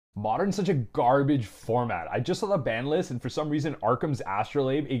Modern's such a garbage format. I just saw the ban list, and for some reason, Arcum's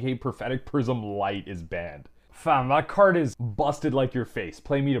Astrolabe, aka Prophetic Prism Light, is banned. Fam, that card is busted like your face.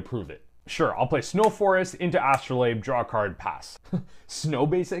 Play me to prove it. Sure, I'll play Snow Forest into Astrolabe, draw a card, pass. Snow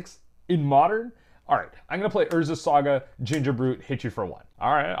basics? In Modern? Alright, I'm gonna play Urza Saga, Ginger Brute, hit you for 1.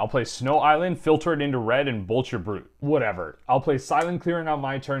 Alright, I'll play Snow Island, filter it into red, and bolt your Brute. Whatever. I'll play Silent Clearing on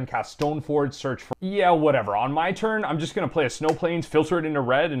my turn, cast Stoneforge, search for... Yeah, whatever. On my turn, I'm just gonna play a Snow Plains, filter it into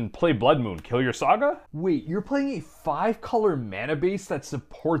red, and play Blood Moon. Kill your Saga? Wait, you're playing a 5-color mana base that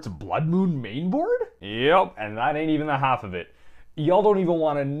supports Blood Moon mainboard? Yep, and that ain't even the half of it. Y'all don't even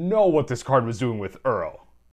want to know what this card was doing with Uro.